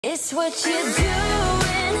It's what you're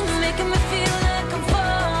doing, making me feel like I'm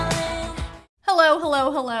falling. Hello,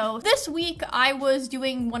 hello, hello. This week I was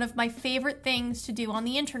doing one of my favorite things to do on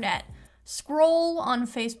the internet. Scroll on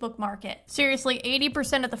Facebook Market. Seriously,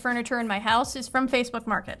 80% of the furniture in my house is from Facebook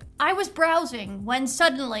Market. I was browsing when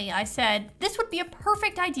suddenly I said, this would be a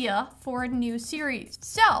perfect idea for a new series.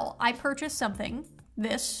 So I purchased something,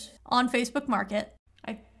 this, on Facebook Market.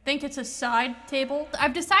 I think it's a side table.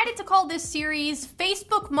 I've decided to call this series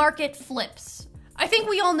Facebook Market Flips. I think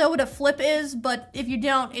we all know what a flip is, but if you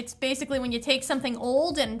don't, it's basically when you take something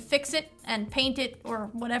old and fix it and paint it or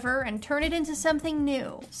whatever and turn it into something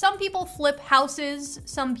new. Some people flip houses,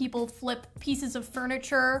 some people flip pieces of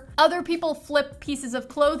furniture, other people flip pieces of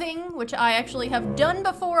clothing, which I actually have done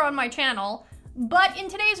before on my channel. But in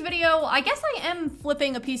today's video, I guess I am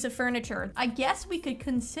flipping a piece of furniture. I guess we could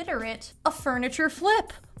consider it a furniture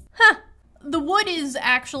flip. Huh. The wood is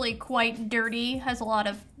actually quite dirty, has a lot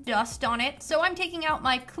of dust on it, so I'm taking out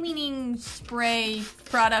my cleaning spray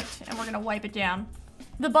product and we're gonna wipe it down.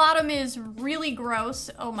 The bottom is really gross,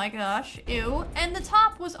 oh my gosh, ew, and the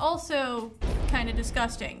top was also kind of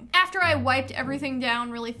disgusting. After I wiped everything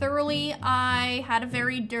down really thoroughly, I had a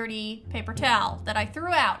very dirty paper towel that I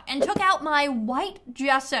threw out and took out my white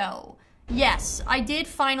gesso. Yes, I did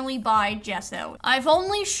finally buy gesso. I've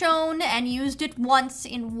only shown and used it once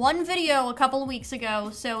in one video a couple of weeks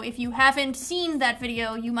ago, so if you haven't seen that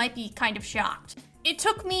video, you might be kind of shocked. It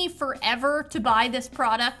took me forever to buy this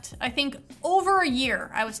product. I think over a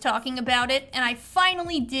year I was talking about it, and I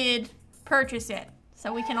finally did purchase it.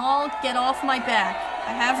 So we can all get off my back.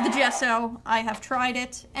 I have the gesso, I have tried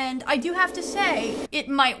it, and I do have to say, it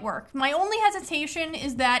might work. My only hesitation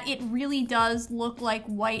is that it really does look like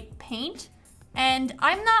white paint, and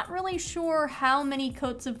I'm not really sure how many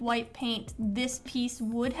coats of white paint this piece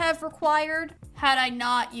would have required had I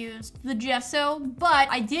not used the gesso, but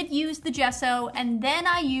I did use the gesso, and then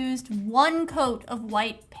I used one coat of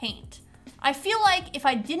white paint. I feel like if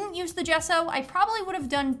I didn't use the gesso, I probably would have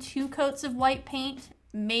done 2 coats of white paint,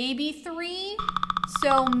 maybe 3.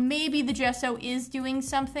 So maybe the gesso is doing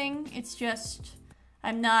something. It's just,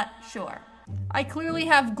 I'm not sure. I clearly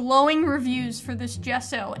have glowing reviews for this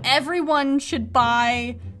gesso. Everyone should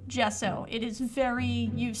buy gesso. It is very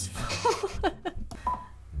useful.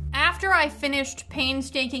 After I finished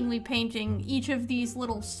painstakingly painting each of these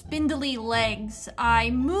little spindly legs, I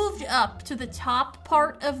moved up to the top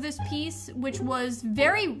part of this piece, which was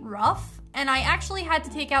very rough, and I actually had to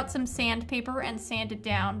take out some sandpaper and sand it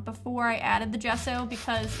down before I added the gesso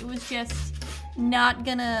because it was just not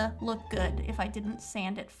gonna look good if I didn't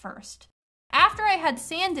sand it first. After I had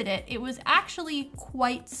sanded it, it was actually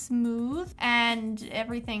quite smooth, and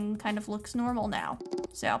everything kind of looks normal now,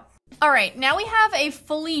 so. All right, now we have a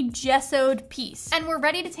fully gessoed piece, and we're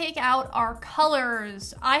ready to take out our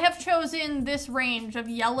colors. I have chosen this range of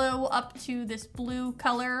yellow up to this blue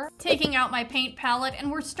color, taking out my paint palette, and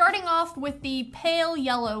we're starting off with the pale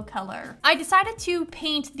yellow color. I decided to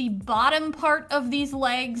paint the bottom part of these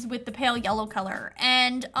legs with the pale yellow color,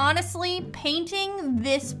 and honestly, painting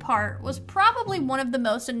this part was probably one of the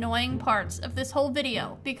most annoying parts of this whole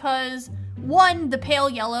video, because one, the pale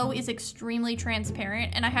yellow is extremely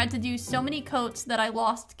transparent, and I had to do so many coats that I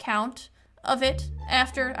lost count of it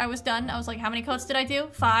after I was done. I was like, how many coats did I do?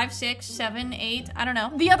 5, 6, 7, 8, I don't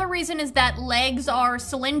know. The other reason is that legs are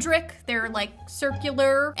cylindric, they're like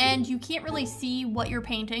circular, and you can't really see what you're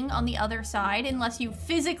painting on the other side unless you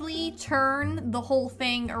physically turn the whole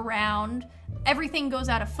thing around. Everything goes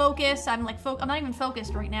out of focus. I'm not even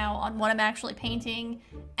focused right now on what I'm actually painting.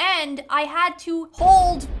 And I had to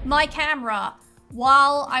hold my camera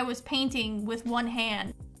while I was painting with one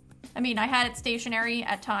hand. I mean, I had it stationary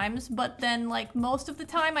at times, but then like most of the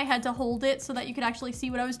time I had to hold it so that you could actually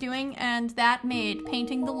see what I was doing, and that made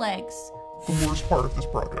painting the legs the worst part of this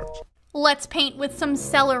project. Let's paint with some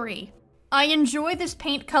celery. I enjoy this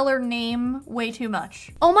paint color name way too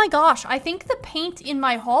much. Oh my gosh, I think the paint in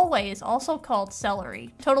my hallway is also called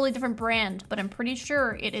celery. Totally different brand, but I'm pretty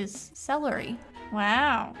sure it is celery.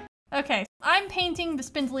 Wow. Okay, I'm painting the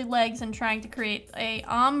spindly legs and trying to create a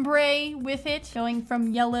ombre with it, going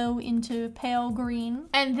from yellow into pale green.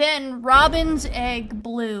 And then robin's egg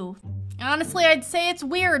blue. Honestly, I'd say it's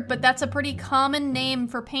weird, but that's a pretty common name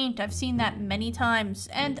for paint. I've seen that many times,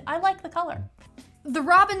 and I like the color. The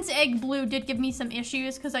robin's egg blue did give me some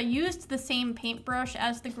issues because I used the same paintbrush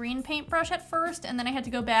as the green paintbrush at first, and then I had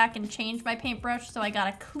to go back and change my paintbrush, so I got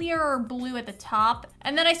a clearer blue at the top.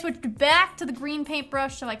 And then I switched back to the green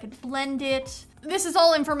paintbrush so I could blend it. This is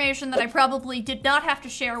all information that I probably did not have to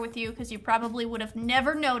share with you because you probably would have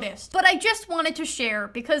never noticed. But I just wanted to share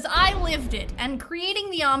because I lived it, and creating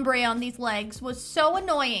the ombre on these legs was so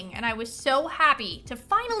annoying, and I was so happy to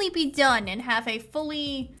finally be done and have a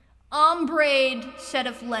fully ombre set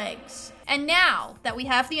of legs. And now that we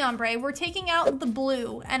have the ombre, we're taking out the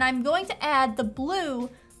blue, and I'm going to add the blue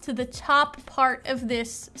to the top part of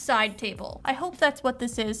this side table. I hope that's what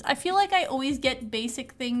this is. I feel like I always get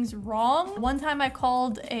basic things wrong. One time I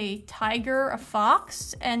called a tiger a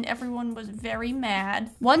fox and everyone was very mad.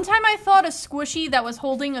 One time I thought a squishy that was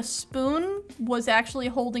holding a spoon was actually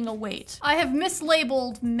holding a weight. I have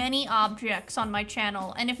mislabeled many objects on my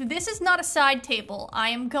channel, and if this is not a side table, I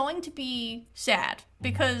am going to be sad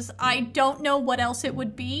because I don't know what else it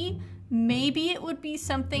would be. Maybe it would be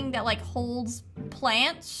something that like holds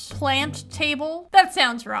plants. Plant table? That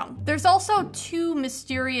sounds wrong. There's also two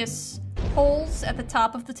mysterious holes at the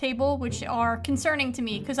top of the table, which are concerning to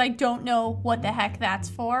me because I don't know what the heck that's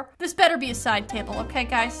for. This better be a side table, okay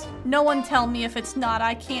guys? No one tell me if it's not,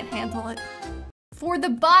 I can't handle it. For the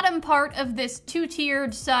bottom part of this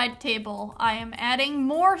two-tiered side table, I am adding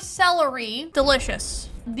more celery. Delicious.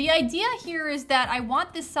 The idea here is that I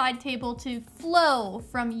want this side table to flow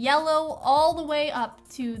from yellow all the way up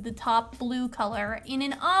to the top blue color in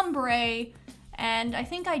an ombre, and I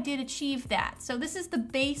think I did achieve that. So this is the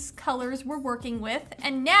base colors we're working with,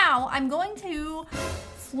 and now I'm going to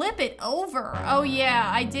flip it over. Oh yeah,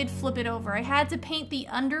 I did flip it over. I had to paint the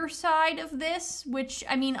underside of this, which,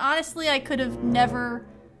 I mean, honestly, I could have never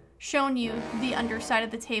shown you the underside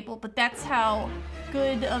of the table, but that's how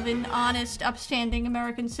good of an honest, upstanding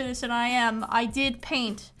American citizen I am. I did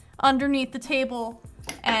paint underneath the table,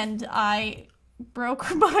 and I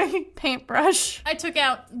broke my paintbrush. I took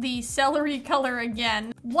out the celery color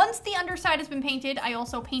again. Once the underside has been painted, I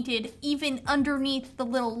also painted even underneath the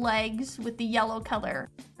little legs with the yellow color.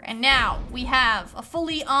 And now we have a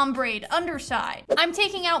fully ombre'd underside. I'm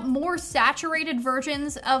taking out more saturated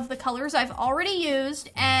versions of the colors I've already used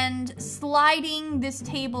and sliding this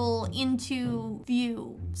table into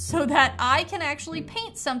view so that I can actually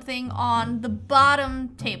paint something on the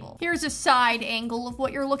bottom table. Here's a side angle of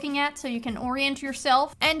what you're looking at so you can orient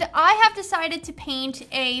yourself. And I have decided to paint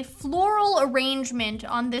a floral arrangement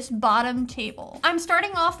on this bottom table. I'm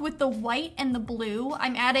starting off with the white and the blue.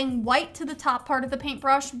 I'm adding white to the top part of the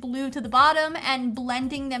paintbrush, blue to the bottom, and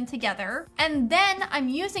blending them together. And then I'm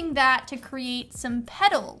using that to create some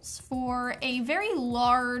petals for a very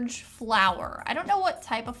large flower. I don't know what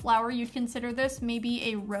type of flower you'd consider this,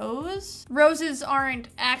 maybe a rose? Roses aren't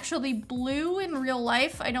actually blue in real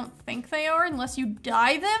life. I don't think they are unless you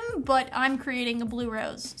dye them, but I'm creating a blue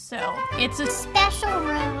rose. So it's a Special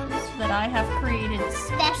rose. that I have created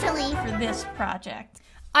Specially. for this project.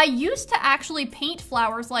 I used to actually paint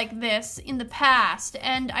flowers like this in the past,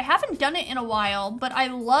 and I haven't done it in a while, but I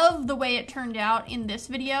love the way it turned out in this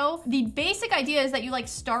video. The basic idea is that you like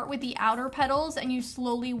start with the outer petals and you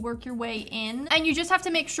slowly work your way in, and you just have to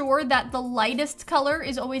make sure that the lightest color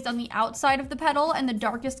is always on the outside of the petal and the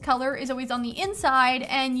darkest color is always on the inside,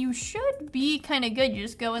 and you should be kind of good. You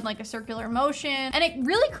just go in like a circular motion, and it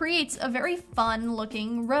really creates a very fun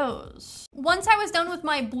looking rose. Once I was done with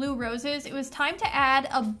my blue roses, it was time to add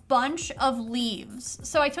a bunch of leaves.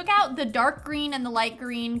 So I took out the dark green and the light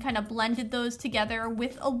green, kind of blended those together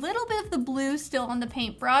with a little bit of the blue still on the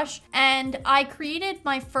paintbrush, and I created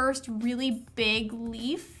my first really big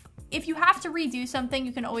leaf. If you have to redo something,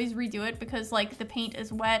 you can always redo it because like the paint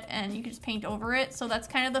is wet and you can just paint over it. So that's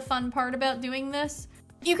kind of the fun part about doing this.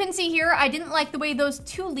 You can see here, I didn't like the way those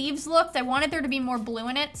two leaves looked. I wanted there to be more blue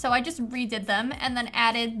in it, so I just redid them and then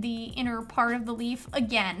added the inner part of the leaf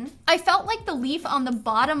again. I felt like the leaf on the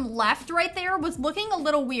bottom left right there was looking a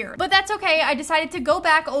little weird, but that's okay. I decided to go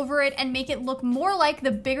back over it and make it look more like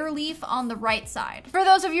the bigger leaf on the right side. For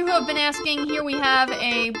those of you who have been asking, here we have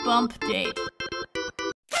a bump date.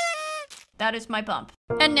 That is my bump.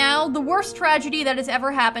 And now, the worst tragedy that has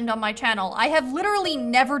ever happened on my channel. I have literally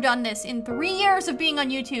never done this in 3 years of being on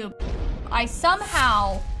YouTube. I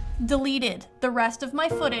somehow deleted the rest of my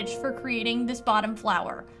footage for creating this bottom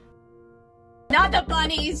flower. Not the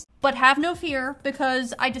bunnies! But have no fear,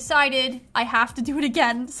 because I decided I have to do it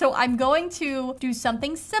again, so I'm going to do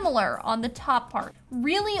something similar on the top part.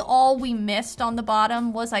 Really all we missed on the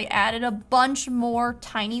bottom was I added a bunch more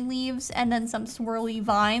tiny leaves and then some swirly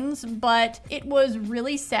vines, but it was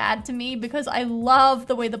really sad to me because I love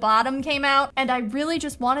the way the bottom came out, and I really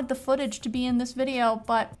just wanted the footage to be in this video,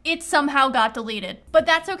 but it somehow got deleted. But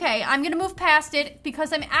that's okay, I'm gonna move past it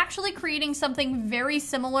because I'm actually creating something very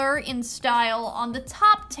similar in style on the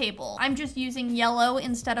top table. I'm just using yellow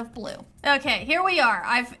instead of blue. Okay, here we are.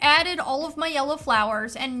 I've added all of my yellow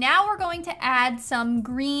flowers, and now we're going to add some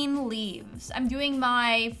green leaves. I'm doing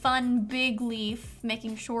my fun big leaf,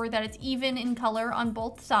 making sure that it's even in color on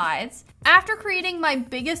both sides. After creating my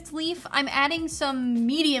biggest leaf, I'm adding some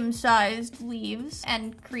medium-sized leaves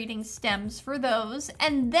and creating stems for those,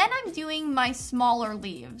 and then I'm doing my smaller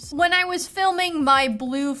leaves. When I was filming my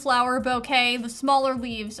blue flower bouquet, the smaller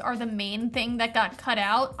leaves are the main thing that got cut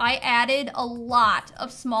out. I added a lot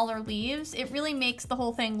of smaller leaves. It really makes the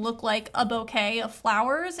whole thing look like a bouquet of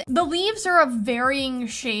flowers. The leaves are of varying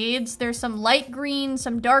shades. There's some light green,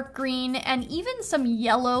 some dark green, and even some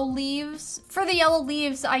yellow leaves. For the yellow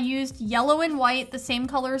leaves, I used yellow and white, the same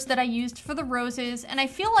colors that I used for the roses, and I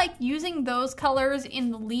feel like using those colors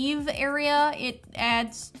in the leaf area, it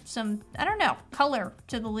adds some, I don't know, color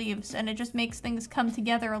to the leaves, and it just makes things come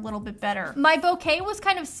together a little bit better. My bouquet was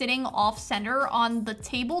kind of sitting off-center on the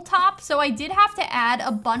tabletop, so I did have to add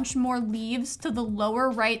a bunch more leaves to the lower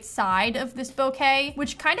right side of this bouquet,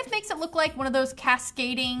 which kind of makes it look like one of those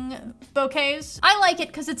cascading bouquets. I like it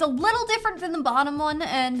because it's a little different than the bottom one,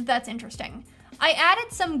 and that's interesting. I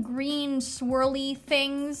added some green swirly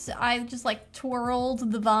things. I just like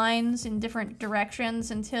twirled the vines in different directions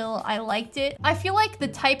until I liked it. I feel like the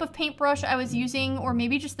type of paintbrush I was using, or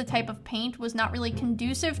maybe just the type of paint, was not really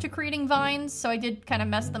conducive to creating vines, so I did kind of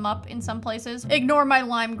mess them up in some places. Ignore my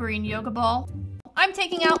lime green yoga ball. I'm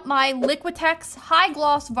taking out my Liquitex High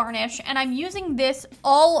Gloss Varnish, and I'm using this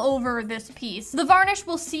all over this piece. The varnish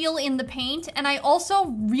will seal in the paint, and I also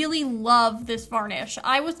really love this varnish.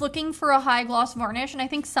 I was looking for a high gloss varnish, and I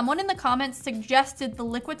think someone in the comments suggested the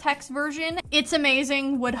Liquitex version. It's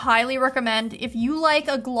amazing, would highly recommend. If you like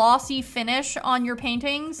a glossy finish on your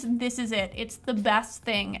paintings, this is it. It's the best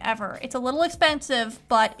thing ever. It's a little expensive,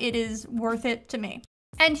 but it is worth it to me.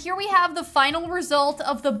 And here we have the final result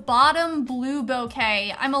of the bottom blue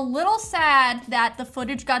bouquet. I'm a little sad that the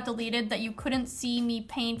footage got deleted, that you couldn't see me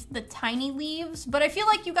paint the tiny leaves, but I feel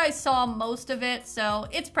like you guys saw most of it, so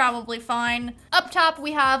it's probably fine. Up top,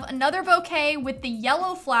 we have another bouquet with the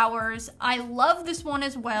yellow flowers. I love this one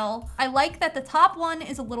as well. I like that the top one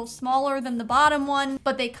is a little smaller than the bottom one,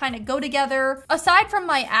 but they kind of go together. Aside from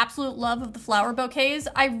my absolute love of the flower bouquets,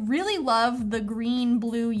 I really love the green,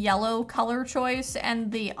 blue, yellow color choice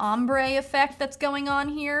and the ombre effect that's going on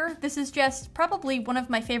here. This is just probably one of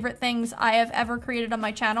my favorite things I have ever created on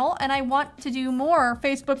my channel, and I want to do more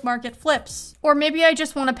Facebook Market flips. Or maybe I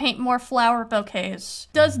just want to paint more flower bouquets.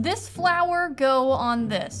 Does this flower go on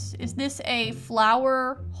this? Is this a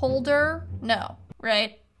flower holder? No,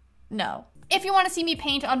 right? No. If you want to see me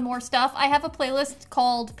paint on more stuff, I have a playlist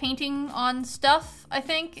called Painting on Stuff, I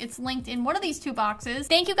think. It's linked in one of these two boxes.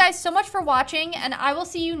 Thank you guys so much for watching, and I will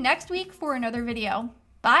see you next week for another video.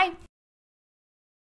 Bye!